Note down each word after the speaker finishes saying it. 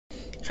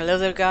Hello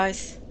there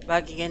guys,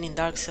 back again in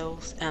Dark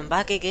Souls and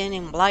back again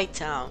in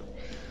Blighttown.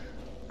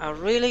 A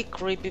really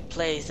creepy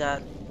place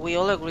that we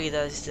all agree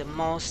that is the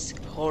most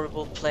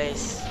horrible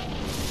place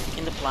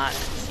in the planet.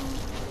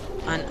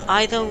 And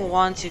I don't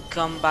want to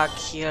come back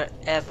here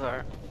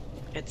ever.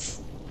 This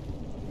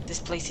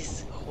place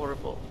is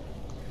horrible.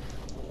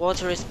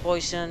 Water is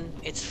poison,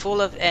 it's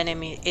full of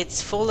enemies,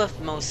 it's full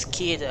of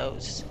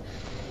mosquitoes.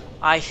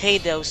 I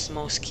hate those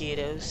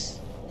mosquitoes.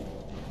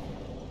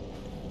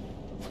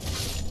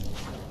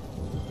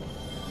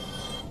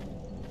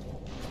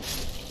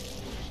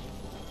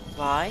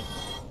 Why?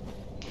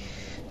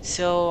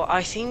 So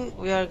I think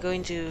we are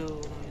going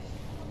to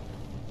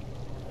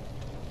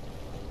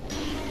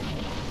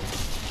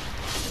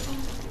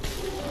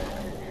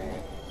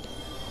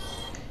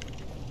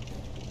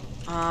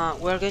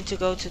we're going to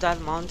go to that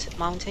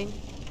mountain.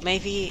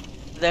 Maybe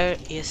there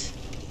is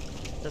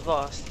the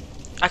boss.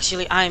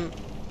 Actually, I'm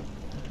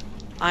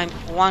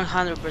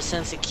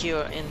 100%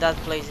 secure in that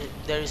place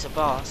there is a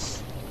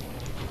boss.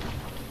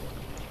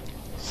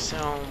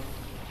 So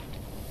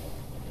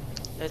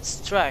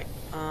let's try.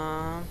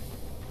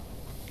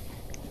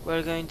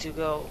 We're going to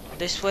go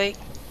this way,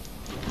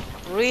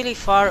 really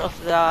far of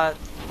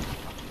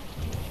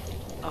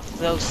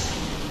those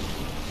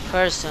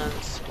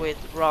persons with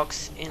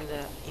rocks in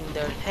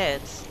their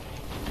heads.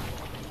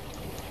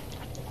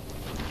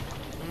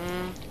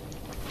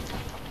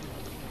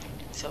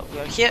 So we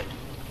are here.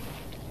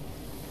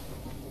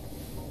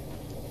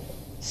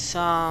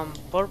 Some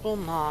purple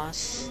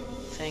moss,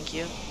 thank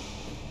you.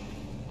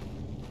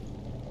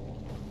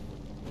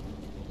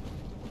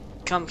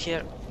 Come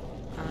here.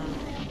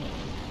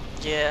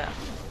 Yeah,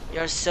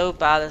 you're so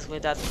badass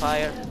with that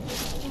fire.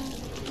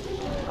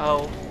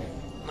 Oh,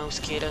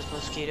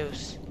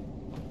 mosquitoes.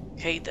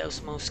 Hate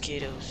those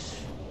mosquitoes.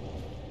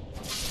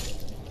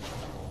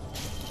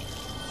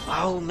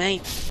 Oh,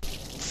 mate.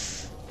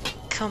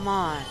 Come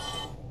on.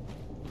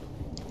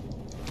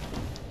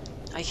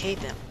 I hate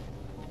them.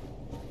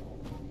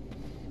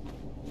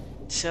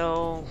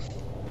 So,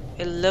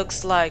 it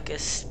looks like a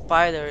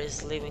spider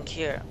is living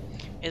here.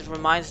 It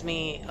reminds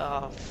me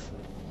of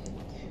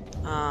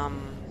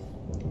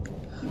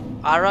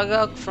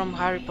Aragog from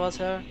Harry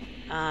Potter,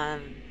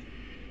 and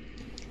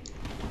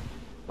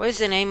what is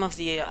the name of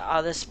the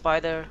other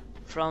spider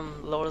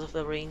from Lord of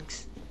the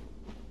Rings?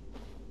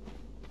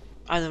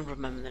 I don't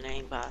remember the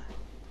name, but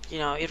you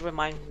know, it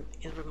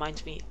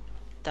reminds me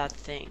that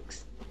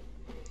things.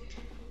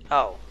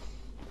 Oh,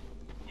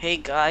 hey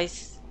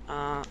guys.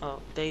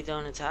 Oh, they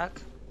don't attack.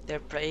 They're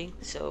praying,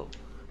 so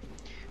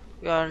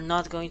we are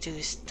not going to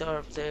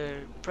disturb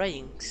their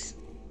prayings.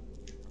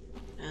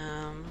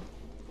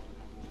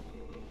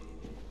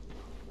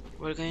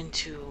 We're going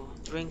to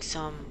drink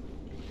some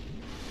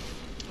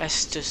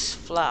Estus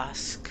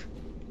flask,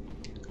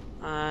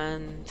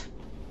 and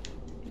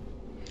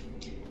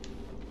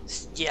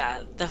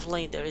yeah,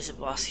 definitely there is a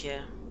boss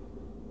here.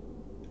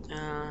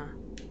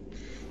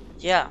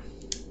 Yeah.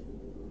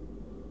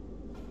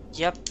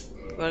 Yep,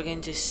 we're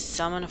going to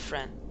summon a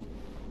friend.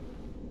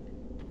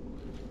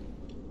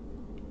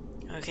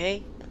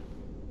 Okay,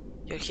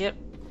 you're here.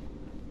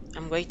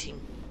 I'm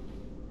waiting.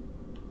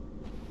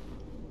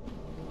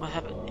 What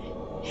happened?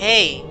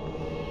 Hey,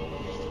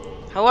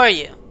 how are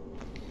you?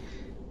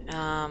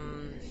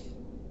 I'm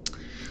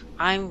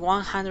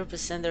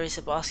 100% there is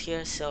a boss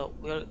here, so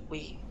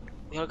we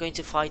are going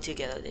to fight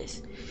together. We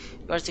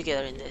are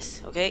together in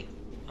this, okay?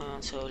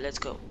 So let's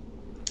go.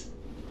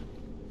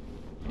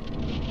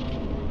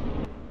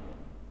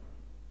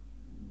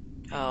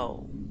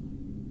 Oh.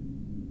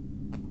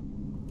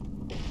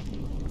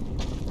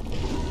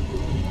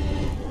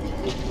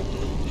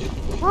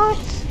 What?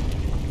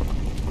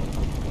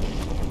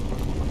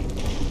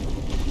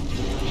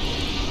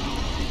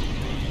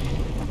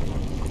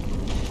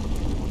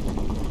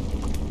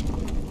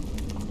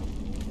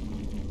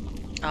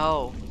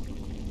 Oh.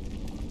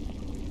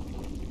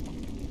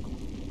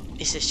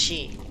 It's a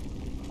she.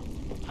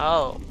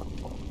 Oh.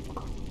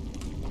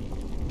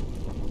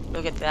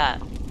 Look at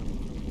that.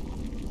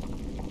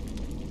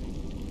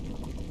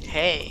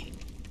 Hey.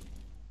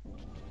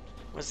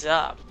 What's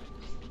up?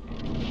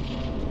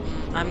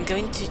 I'm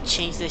going to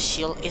change the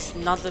shield. It's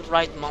not the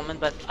right moment,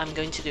 but I'm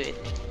going to do it.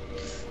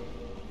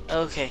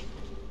 Okay.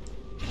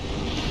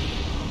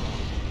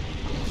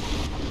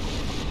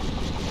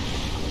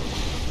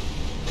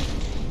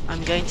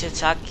 I'm going to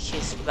attack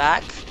his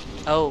back.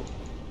 Oh.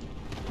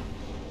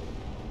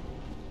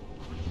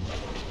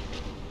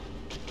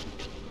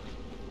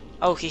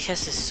 Oh, he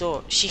has a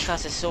sword. She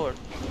has a sword.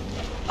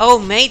 Oh,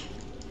 mate.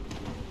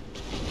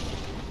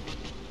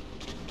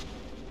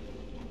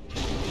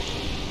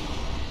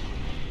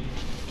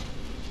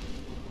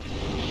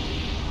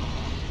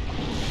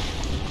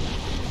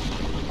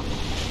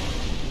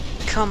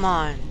 Come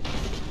on.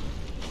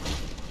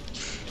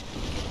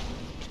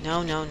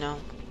 No, no, no.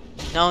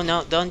 No,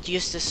 no, don't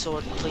use the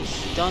sword,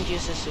 please. Don't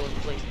use the sword,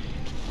 please.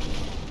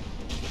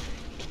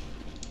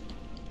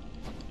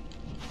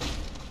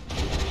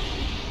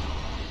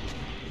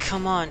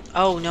 Come on.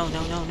 Oh, no,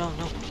 no, no, no,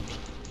 no.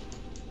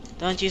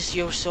 Don't use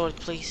your sword,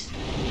 please.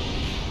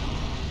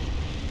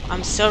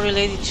 I'm so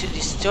related to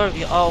disturb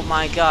you. Oh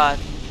my god.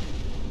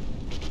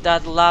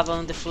 That lava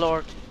on the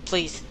floor.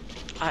 Please.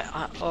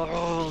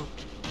 Oh.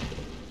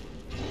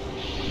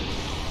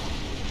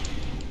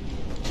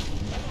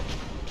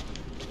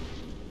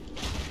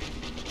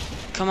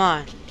 Come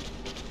on.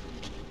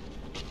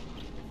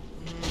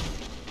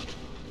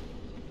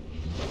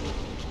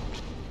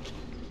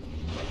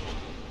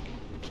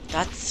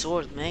 That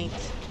sword,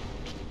 mate.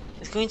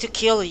 It's going to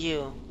kill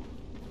you.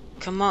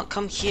 Come on,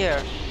 come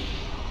here.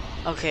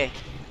 Okay.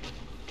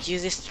 You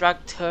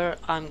distract her,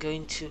 I'm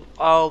going to...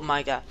 Oh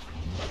my god.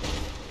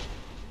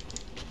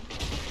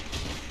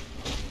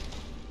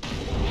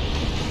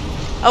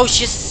 Oh,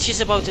 she's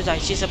about to die.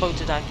 She's about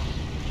to die.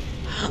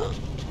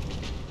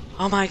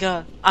 Oh my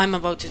god. I'm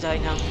about to die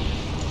now.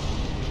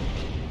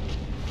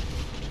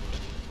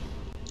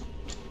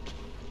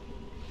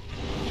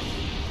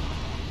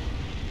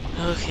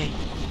 Okay.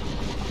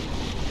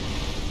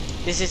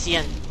 This is the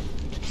end.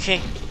 Okay.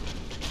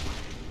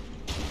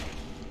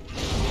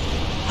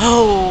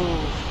 Oh!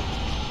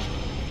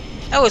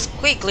 That was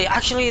quickly.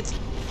 Actually,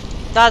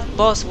 that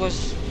boss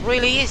was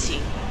really easy.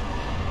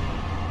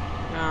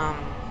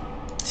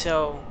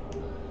 So...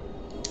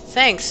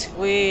 Thanks.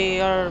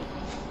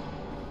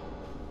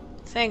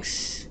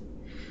 Thanks,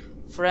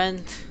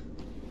 friend.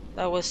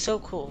 That was so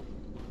cool.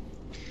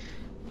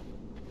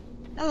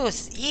 That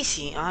was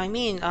easy. I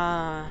mean,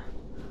 I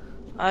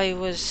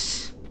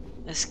was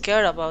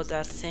scared about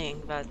that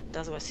thing, but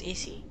that was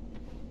easy.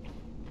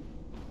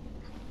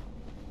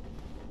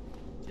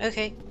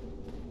 Okay.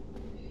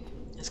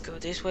 Let's go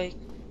this way.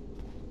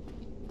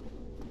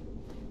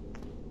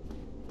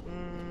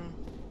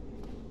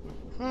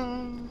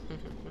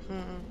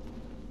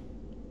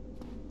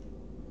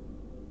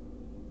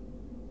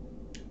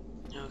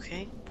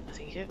 Okay,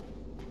 nothing here.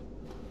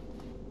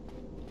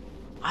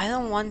 I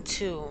don't want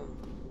to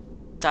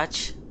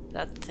touch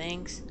that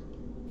things.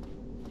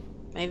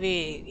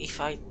 Maybe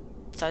if I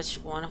touch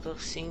one of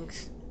those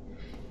things,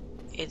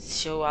 it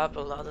show up a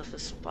lot of the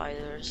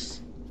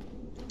spiders.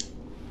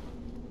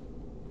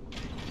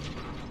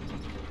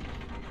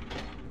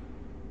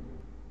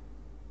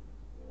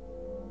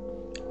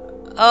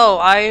 Oh,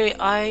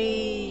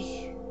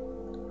 I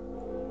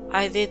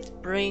did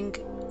bring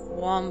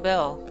one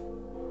bell.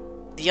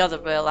 The other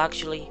bell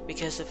actually,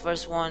 because the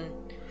first one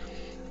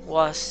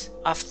was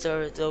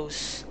after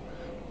those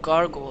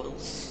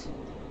gargoyles.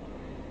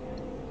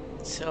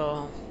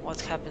 So what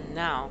happened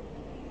now?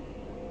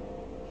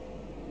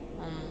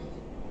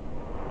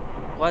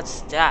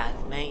 What's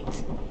that, mate?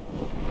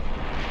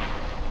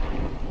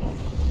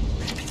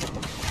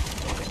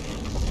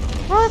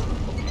 What?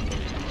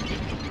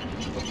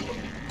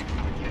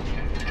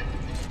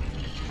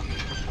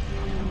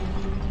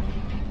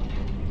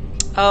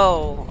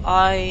 Oh,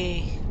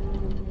 I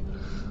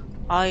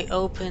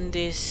opened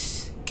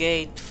this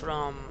gate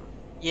from...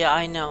 Yeah,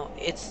 I know.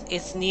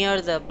 It's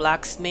near the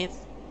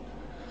blacksmith.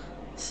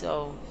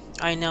 So,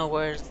 I know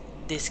where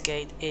this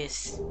gate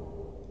is.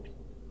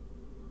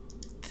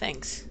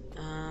 Thanks.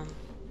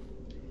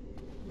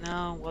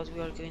 Now what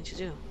we are going to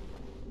do?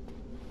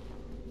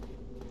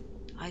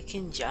 I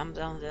can jump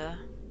down there.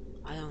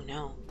 I don't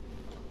know.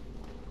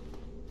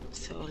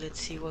 So let's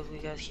see what we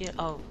got here.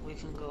 Oh, we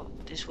can go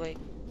this way.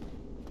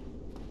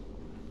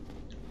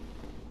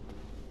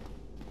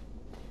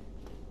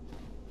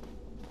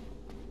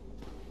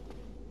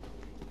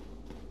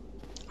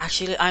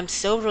 Actually, I'm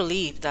so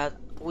relieved that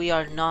we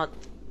are not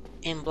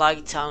in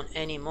Blighttown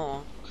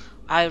anymore.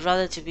 I'd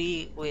rather to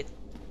be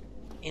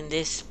in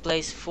this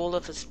place full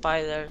of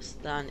spiders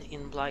than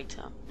in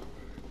Blighttown.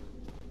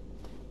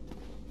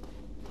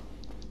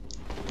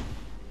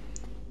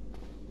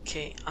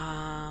 Okay,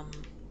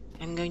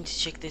 I'm going to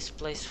check this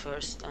place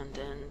first, and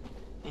then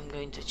I'm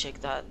going to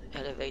check that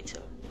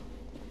elevator.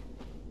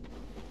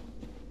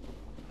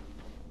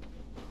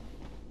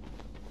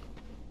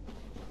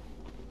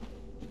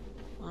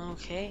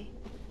 Okay.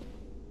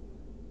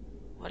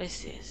 What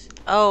is this?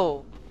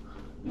 Oh,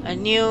 a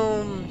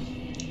new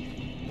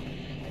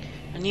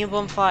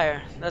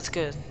bonfire. That's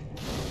good.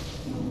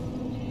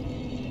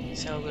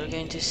 So we're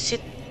going to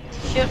sit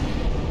here.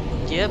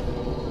 Yep.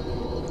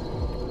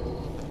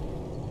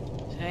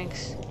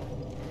 Thanks.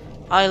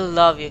 I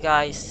love you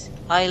guys.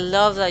 I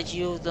love that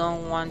you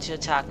don't want to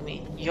attack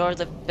me. You're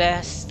the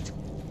best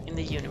in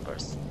the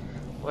universe.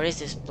 Where is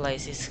this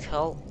place? Is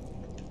hell?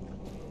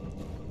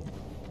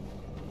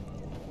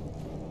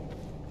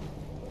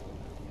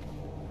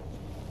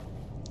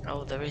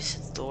 Oh, there is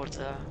a door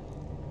there.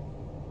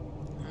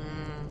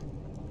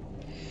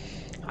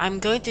 I'm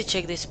going to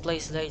check this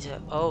place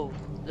later. Oh,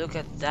 look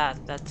at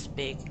that. That's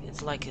big.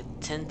 It's like a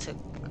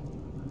tentacle.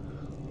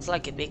 It's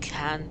like a big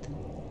hand.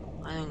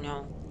 I don't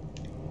know.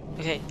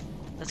 Okay,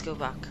 let's go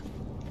back.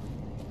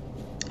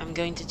 I'm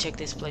going to check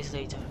this place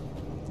later.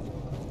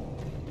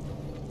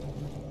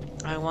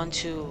 I want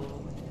to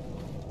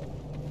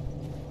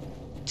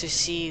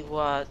see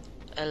what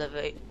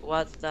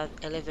that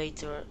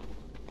elevator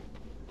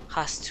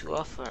has to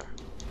offer.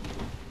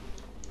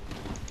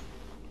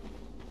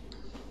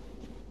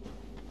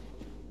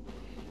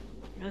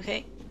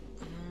 Okay.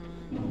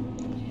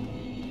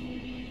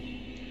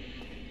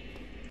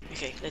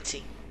 Okay, let's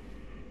see.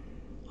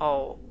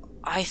 Oh,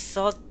 I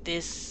thought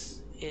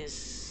this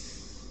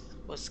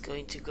was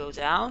going to go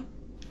down.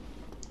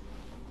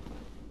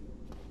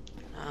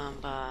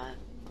 But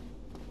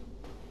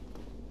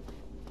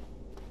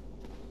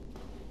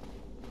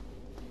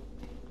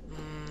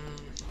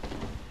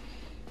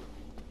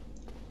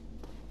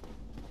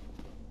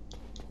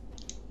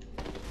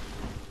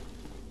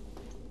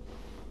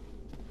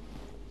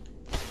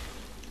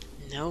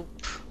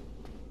nope.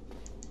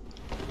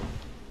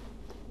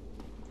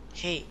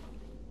 Hey,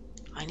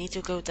 I need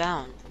to go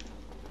down.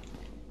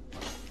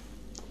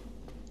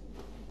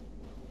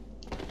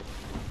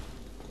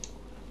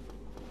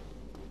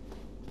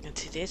 And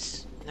to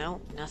this? No,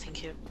 nothing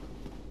here.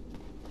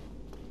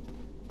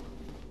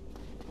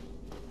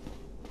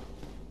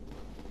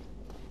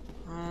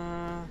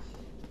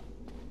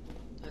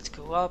 Let's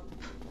go up.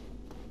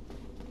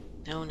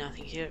 No,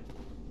 nothing here.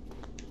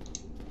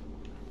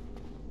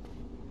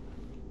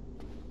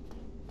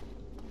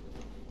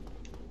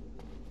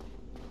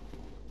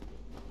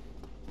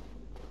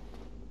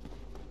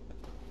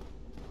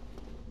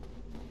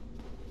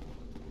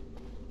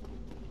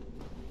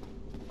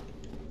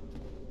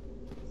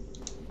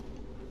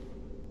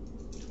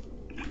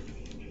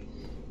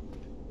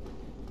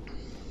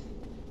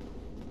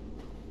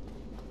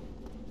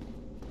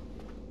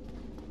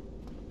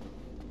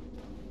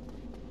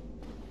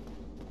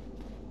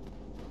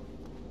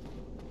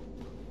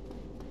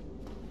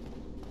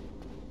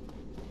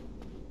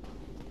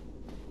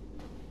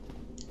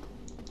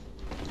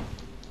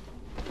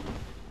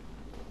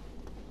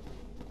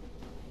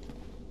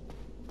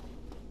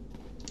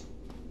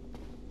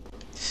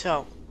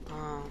 So,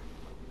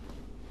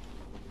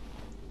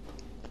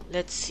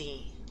 let's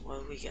see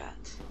what we got.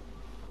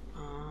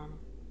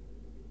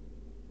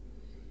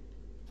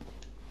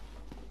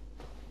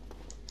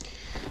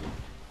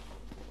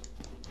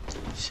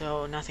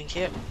 So nothing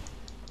here,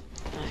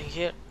 nothing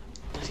here,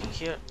 nothing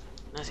here,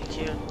 nothing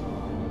here.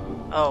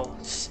 Oh,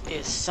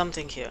 is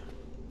something here.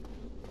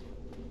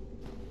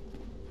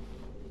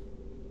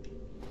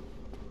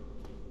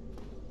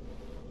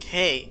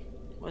 Hey,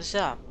 what's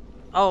up?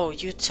 Oh,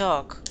 you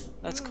talk.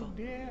 Let's go.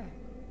 Dear,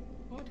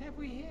 what have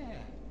we here?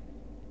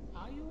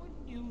 Are you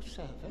a new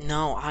servant?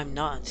 No, I'm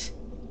not.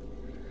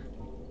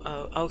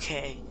 Oh,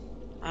 okay.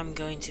 I'm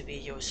going to be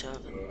your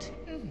servant.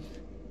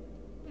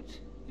 But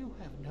you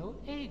have no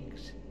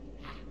eggs.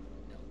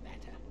 No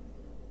matter.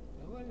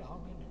 Go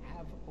along and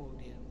have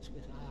audience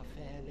with our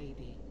fair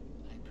lady.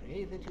 I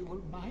pray that you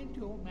will mind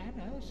your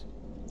manners.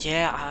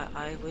 Yeah,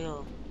 I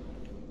will.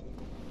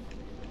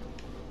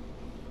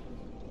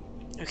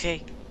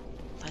 Okay,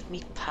 let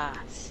me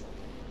pass.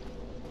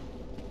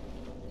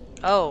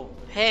 Oh,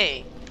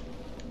 hey.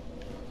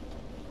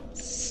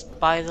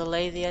 By the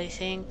lady, I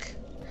think.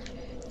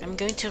 I'm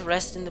going to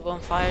rest in the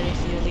bonfire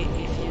if you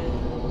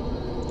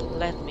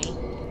let me.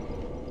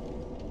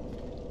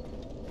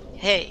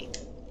 Hey.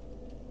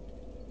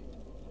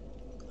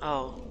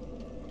 Oh.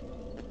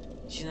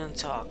 She don't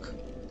talk.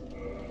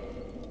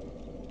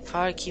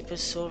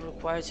 Firekeeper's soul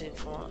required to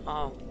inform.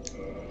 Oh.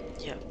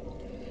 Yeah.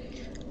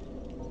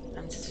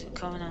 And to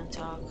come in and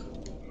talk.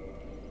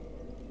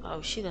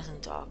 Oh, she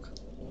doesn't talk.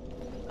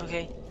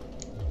 Okay.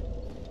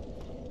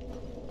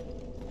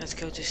 Let's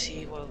go to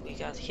see what we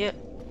got here.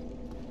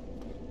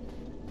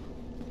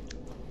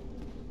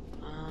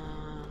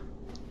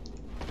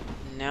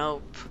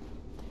 Nope.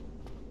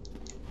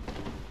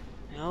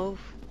 Nope.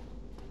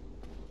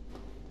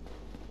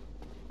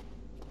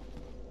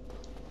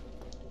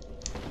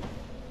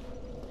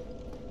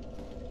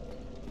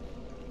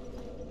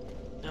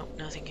 Nope,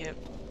 nothing here.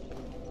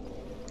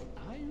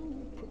 Are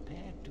you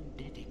prepared to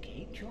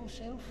dedicate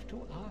yourself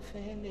to our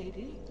fair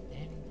lady?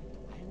 Then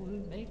I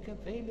will make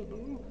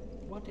available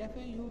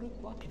whatever you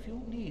require. If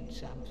you need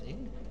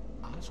something,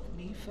 ask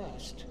me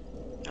first.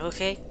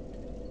 Okay.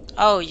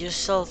 Oh, you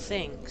sell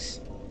things.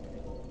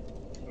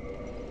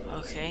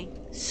 Okay.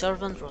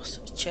 Servant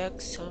roster. Check.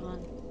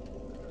 Servant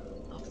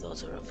of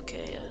Daughter of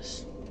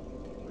Chaos.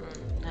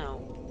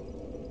 No.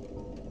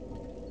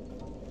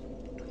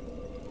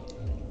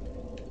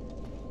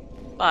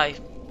 Bye.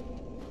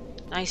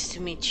 Nice to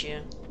meet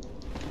you.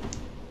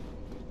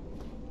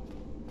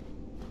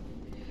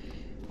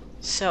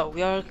 So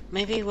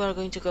maybe we are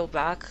going to go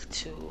back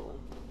to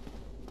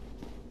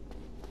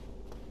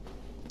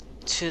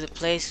the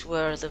place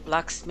where the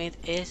blacksmith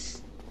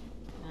is,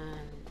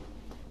 and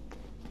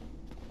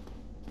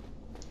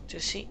to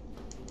see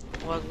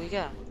what we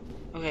got.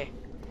 Okay.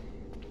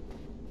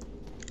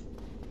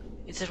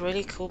 It's a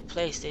really cool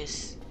place,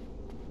 this,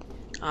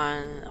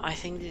 and I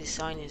think the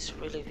design is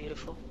really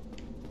beautiful.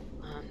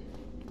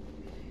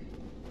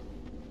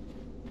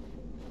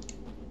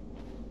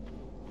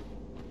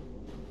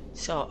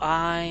 So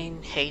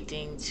I'm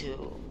hating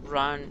to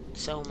run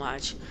so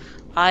much.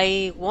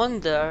 I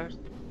wonder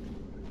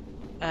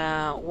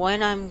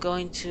when I'm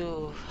going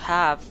to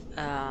have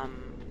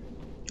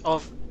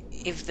of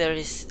if there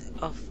is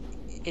of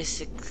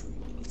is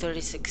if there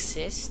is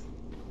exist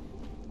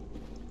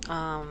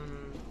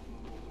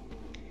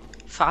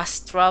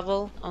fast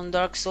travel on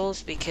Dark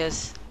Souls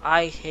because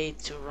I hate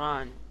to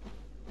run.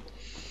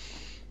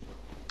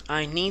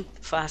 I need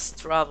fast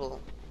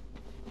travel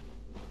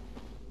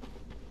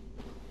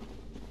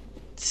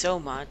so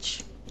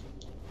much.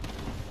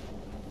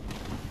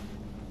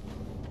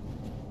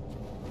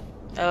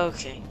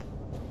 Okay,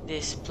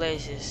 this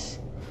place is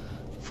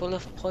full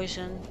of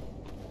poison.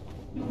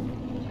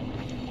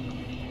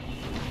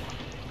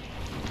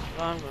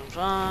 Run, run,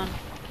 run.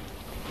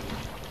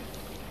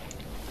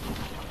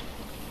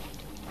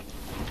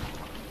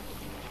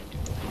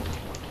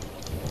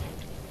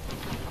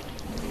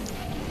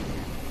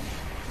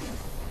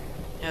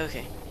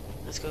 Okay,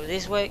 let's go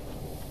this way.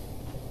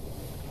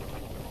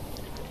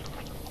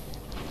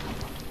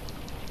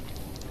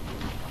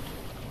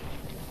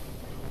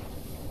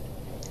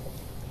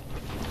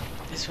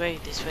 This way,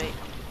 this way.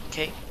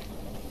 Okay.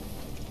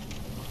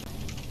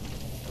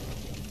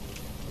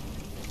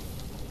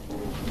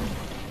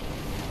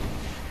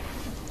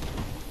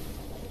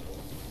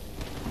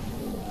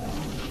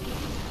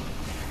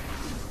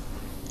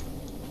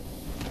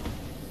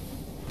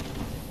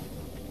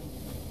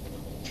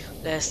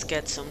 Let's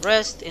get some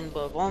rest in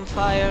the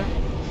bonfire.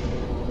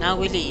 Now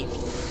we leave.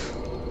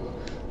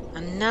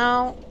 And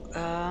now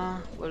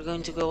we're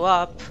going to go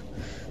up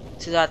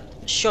to that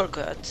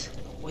shortcut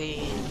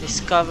we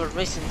discovered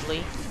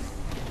recently.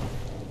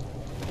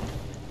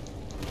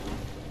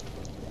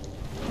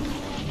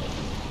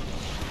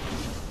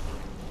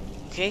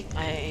 Okay,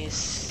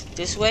 it's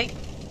this way.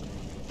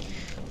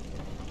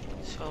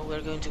 So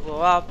we're going to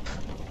go up.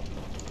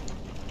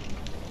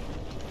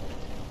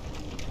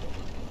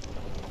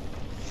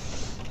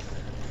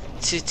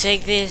 To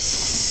take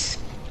this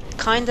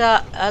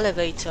kinda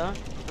elevator.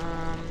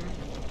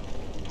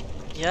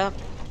 Yeah.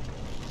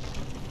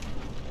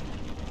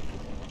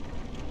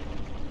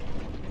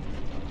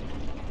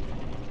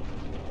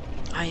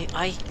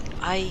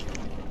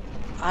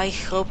 I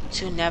hope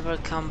to never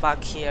come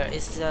back here.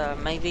 It's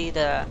maybe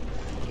the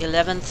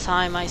 11th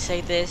time I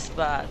say this,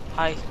 but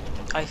I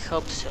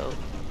hope so,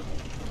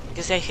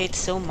 because I hate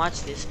so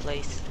much this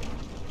place.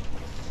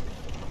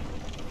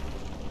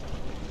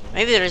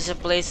 Maybe there is a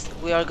place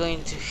we are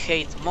going to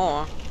hate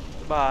more,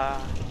 but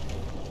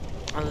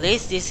at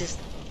least this is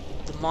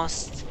the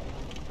most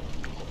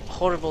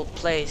horrible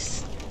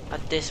place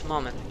at this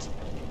moment.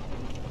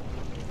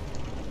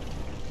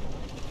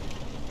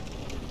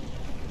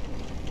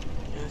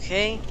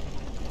 Okay.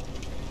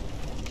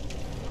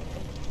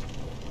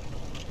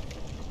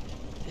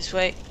 This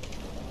way.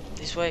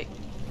 This way.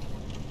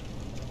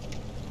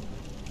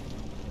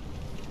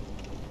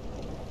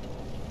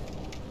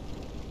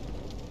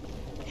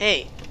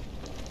 Hey.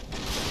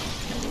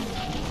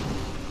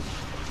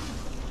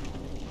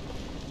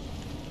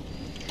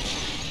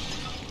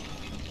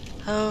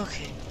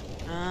 Okay.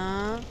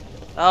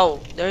 Oh,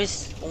 there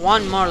is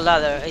one more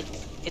ladder.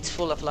 It's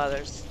full of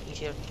ladders in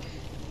here.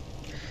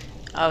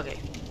 Okay.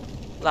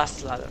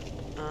 Last ladder.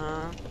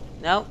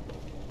 No.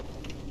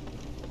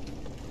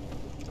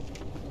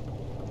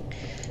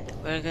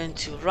 We're going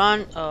to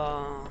run.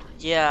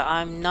 Yeah,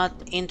 I'm not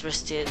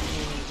interested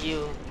in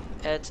you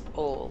at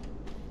all.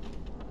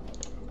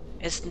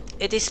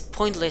 It is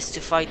pointless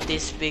to fight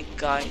these big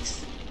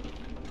guys.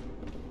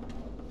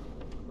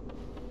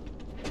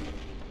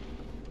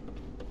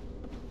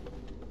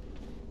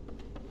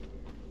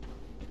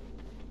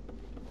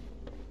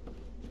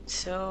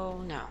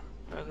 So now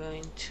we're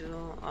going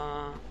to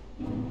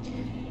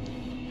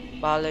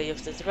Valley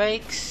of the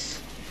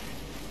Drakes.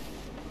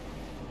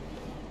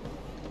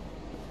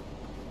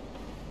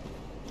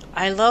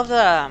 I love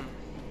the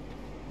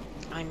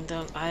I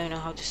don't know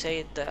how to say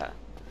it, the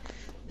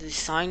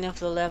design of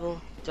the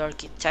level, the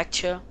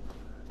architecture,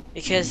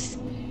 because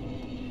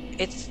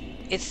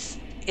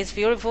it's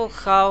beautiful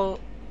how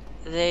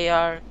they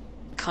are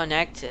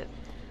connected.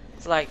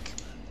 It's like,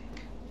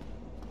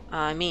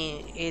 I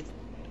mean, it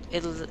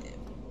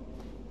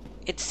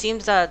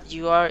seems that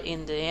you are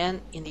in the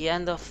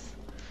end of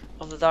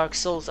the Dark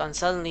Souls, and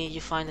suddenly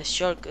you find a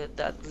shortcut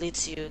that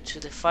leads you to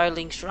the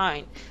Firelink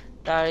Shrine.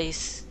 That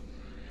is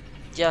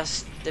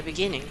just the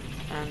beginning,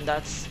 and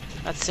that's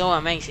so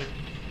amazing.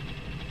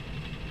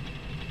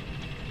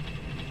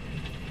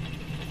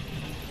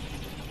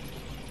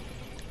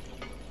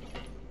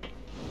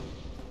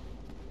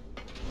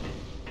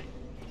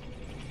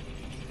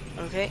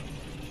 Okay,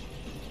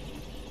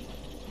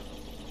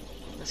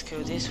 let's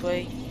go this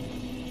way.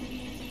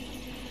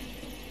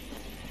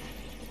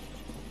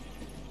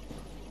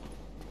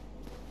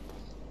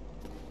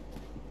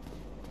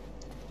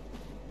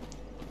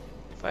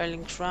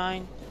 Firelink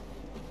Shrine.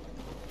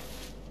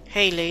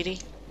 Hey lady,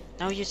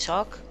 now you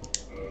talk?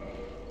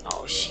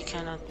 Oh, she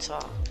cannot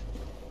talk.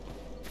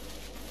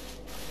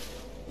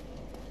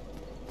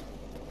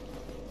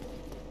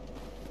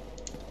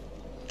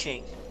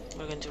 Okay,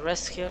 we're going to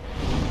rest here.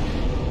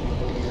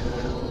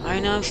 I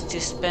know if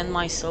to spend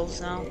my souls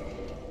now.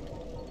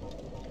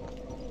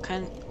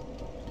 Can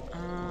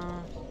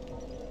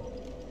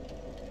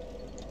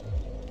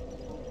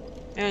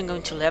I'm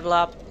going to level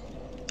up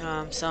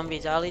some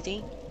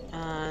vitality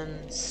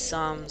and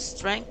some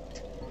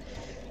strength.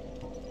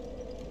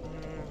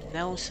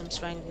 No, some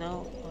strength,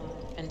 no.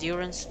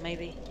 Endurance,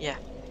 maybe? Yeah,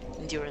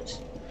 endurance.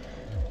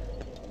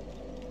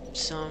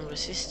 Some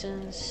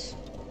resistance.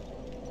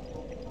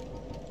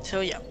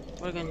 So yeah,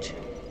 we're going to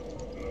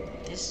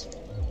this.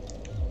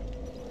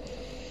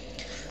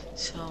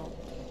 So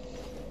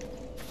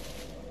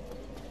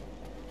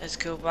let's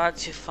go back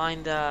to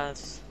find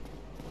that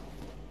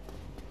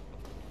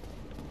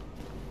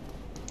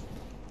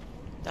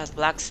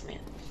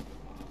blacksmith.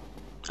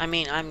 I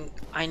mean,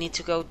 I need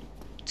to go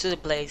to the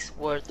place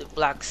where the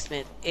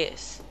blacksmith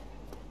is.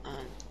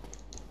 And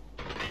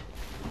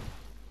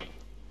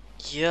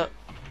yeah,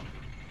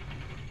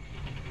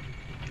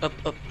 up.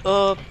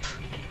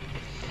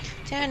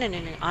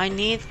 I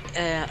need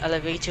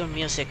elevator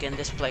music in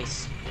this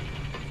place.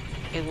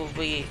 It will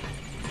be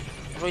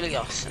really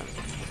awesome.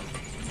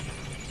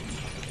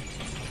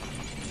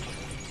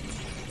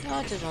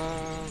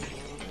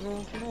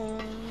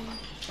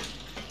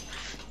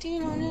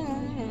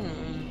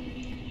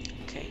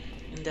 Okay,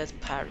 in that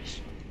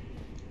parish.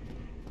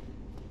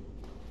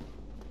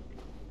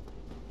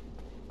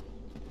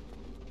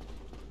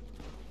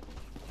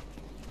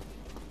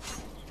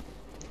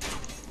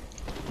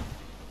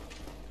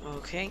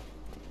 Okay.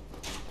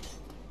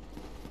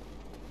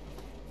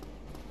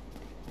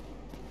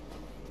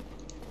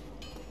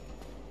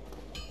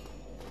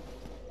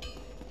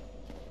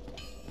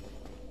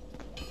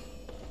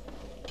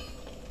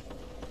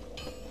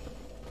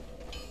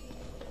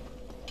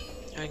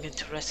 I'm going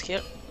to rest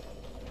here.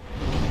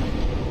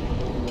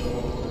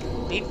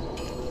 Leave.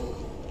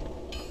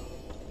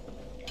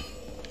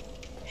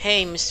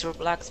 Hey, Mr.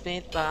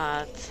 Blacksmith,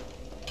 but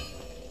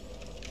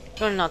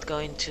you're not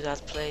going to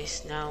that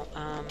place now.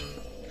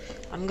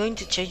 I'm going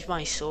to change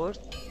my sword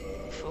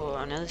for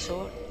another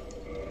sword,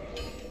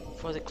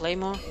 for the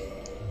claymore,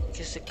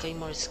 because the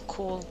claymore is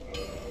cool.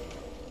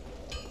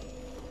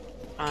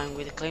 And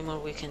with the claymore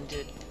we can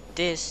do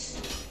this,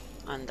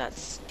 and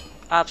that's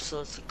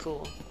absolutely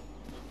cool.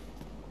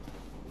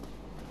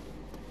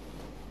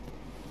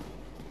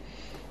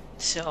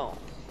 So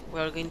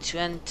we're going to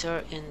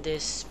enter in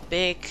this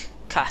big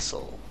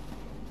castle.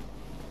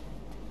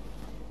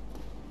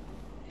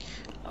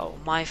 Oh,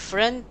 my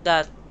friend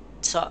that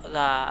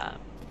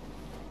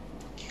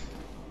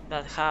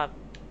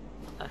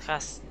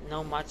has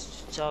no much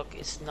to talk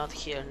is not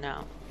here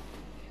now.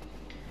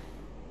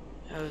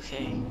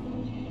 Okay.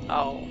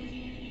 Oh,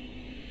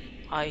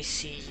 I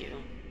see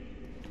you.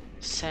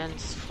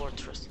 Sands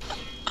Fortress.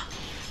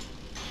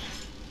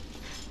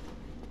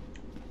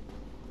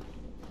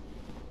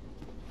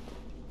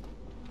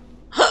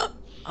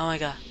 Oh my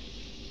god.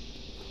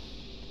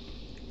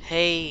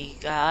 Hey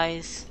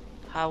guys,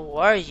 how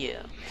are you?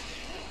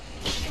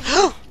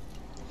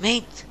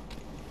 Mate!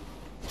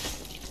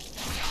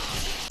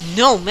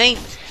 No,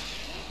 mate!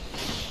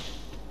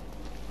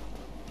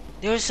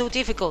 They're so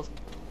difficult.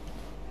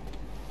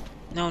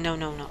 No, no,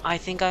 no, no. I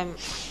think I'm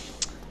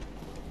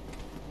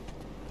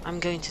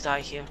going to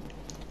die here.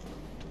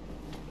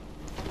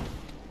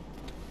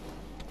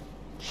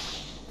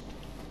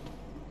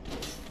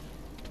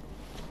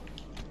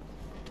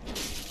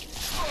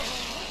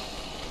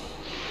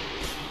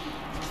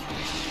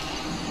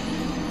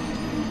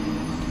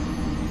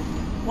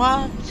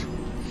 What?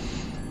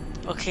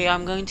 Okay,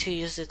 I'm going to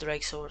use the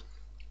Drake sword.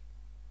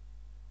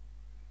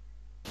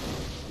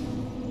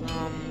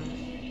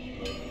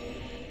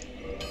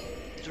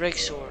 Drake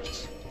sword.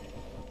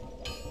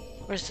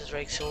 Where's the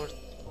Drake sword?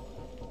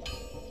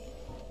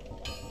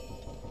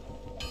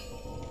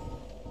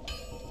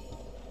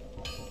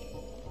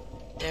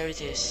 There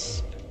it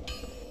is.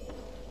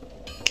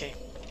 Okay.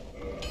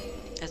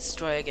 Let's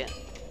try again.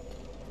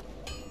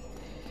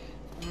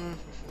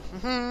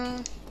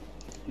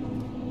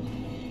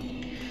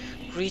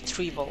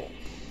 Retrieval.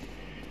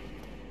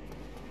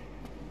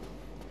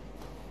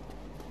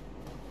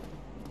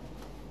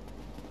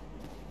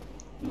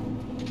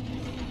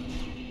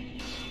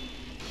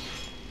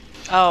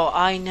 Oh,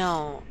 I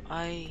know.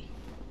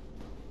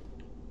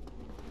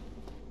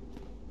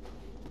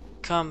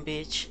 Come,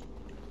 bitch.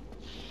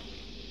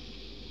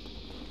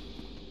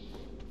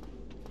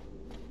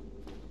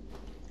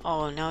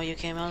 Oh, now you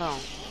came along.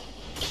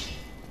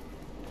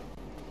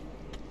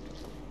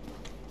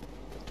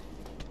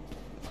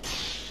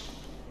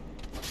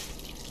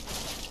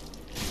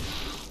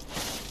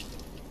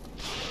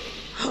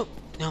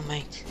 No,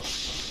 mate.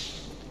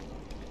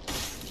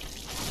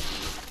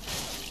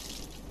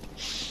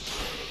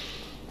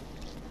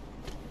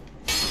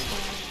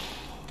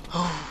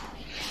 Oh.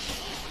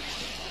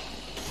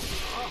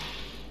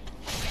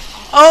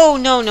 Oh,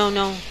 no, no,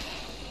 no.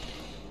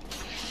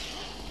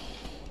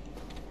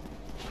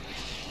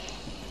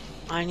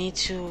 I need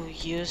to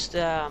use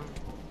the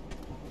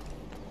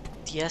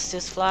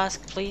Estes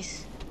flask,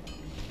 please.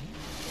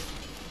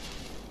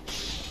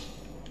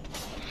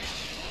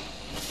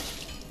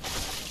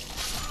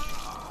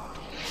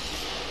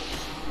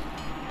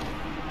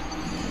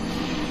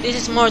 This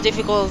is more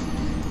difficult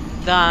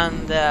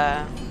than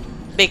the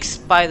big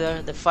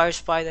spider, the fire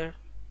spider.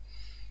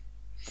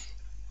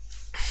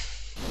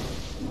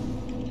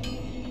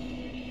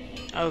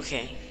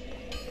 Okay.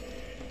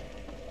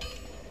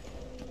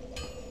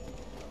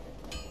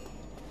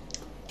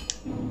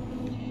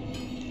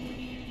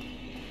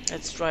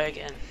 Let's try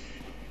again.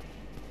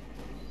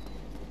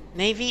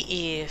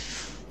 Maybe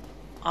if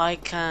I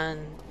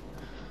can...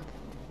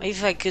 Maybe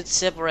if I could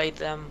separate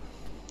them.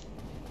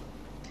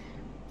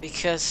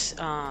 Because,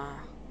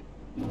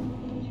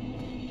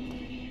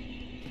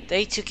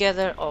 they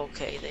together...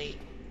 Okay, they...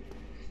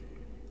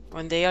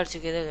 When they are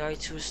together, they are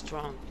too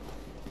strong.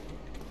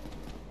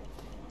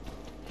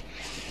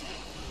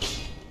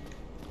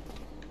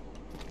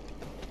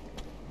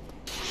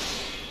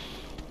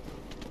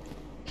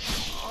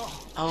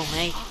 Oh,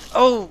 mate.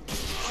 Oh!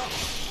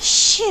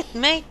 Shit,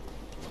 mate!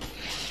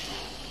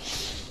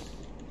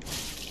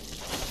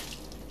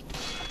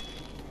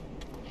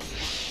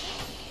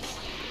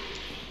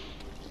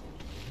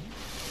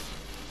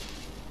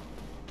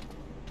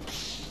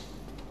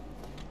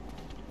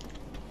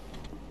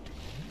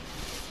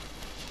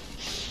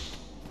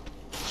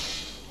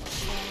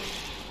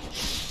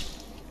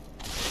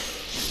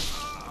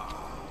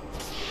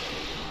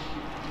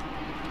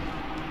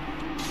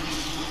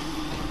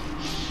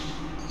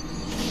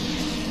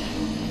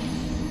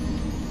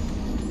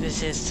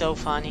 This is so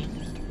funny.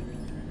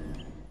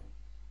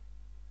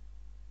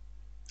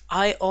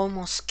 I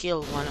almost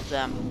killed one of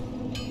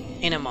them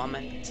in a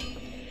moment.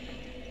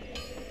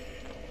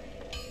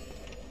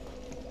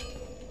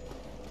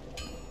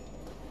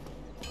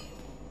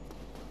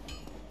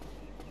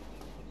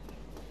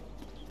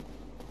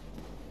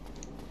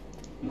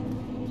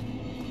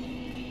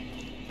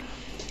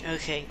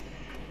 Okay.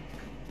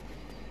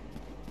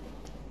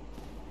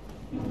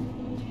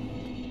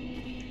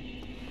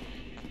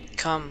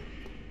 Come,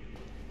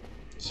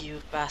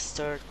 you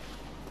bastard.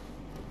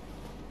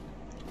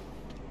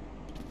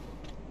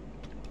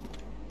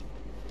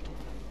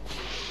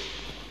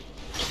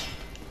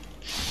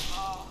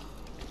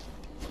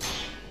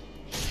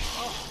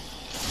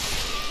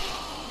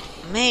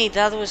 Mate,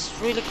 that was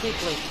really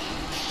quickly.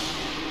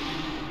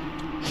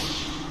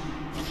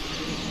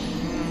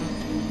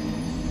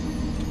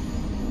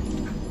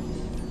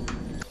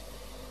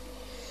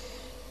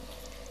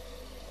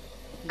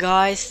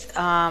 Guys,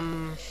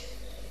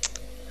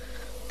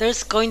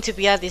 there's going to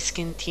be a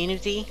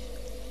discontinuity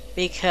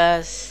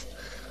because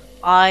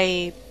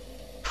I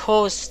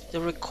paused the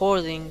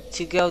recording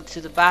to go to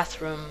the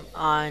bathroom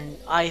and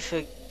I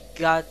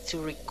forgot to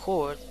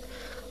record,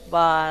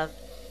 but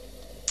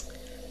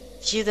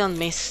you don't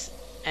miss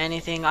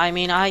anything. I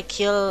mean, I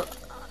kill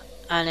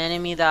an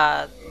enemy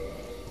that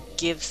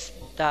gives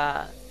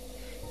that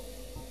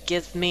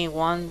gives me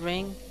one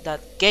ring,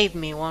 that gave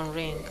me one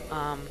ring,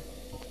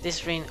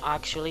 this ring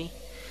actually.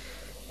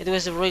 It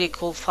was a really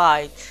cool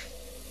fight.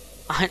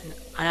 and,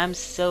 and I'm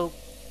so,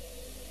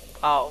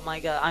 oh my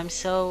god, I'm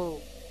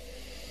so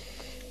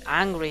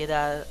angry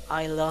that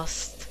I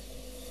lost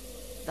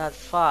that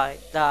fight,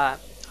 that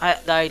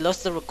I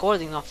lost the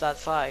recording of that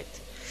fight.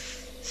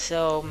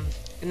 So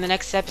in the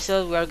next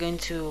episode we are going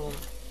to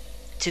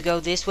go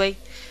this way,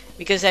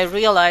 because I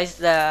realized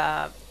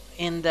that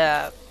in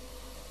the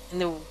in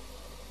the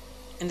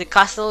in the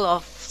castle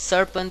of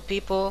serpent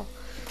people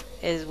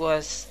it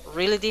was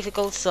really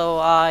difficult, so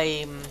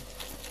I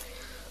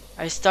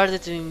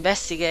started to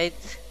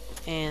investigate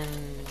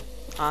and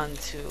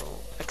to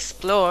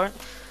explore,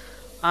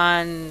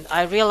 and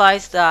I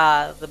realized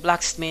that the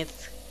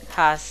blacksmith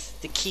has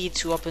the key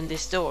to open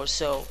this door.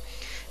 So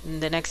in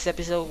the next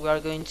episode we are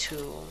going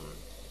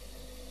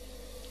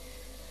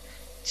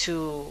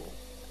to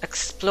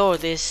explore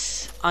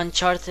this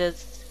uncharted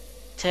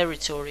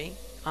territory.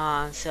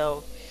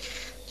 So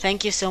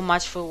thank you so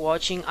much for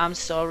watching. I'm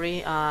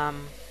sorry.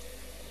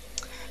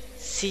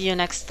 See you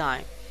next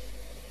time.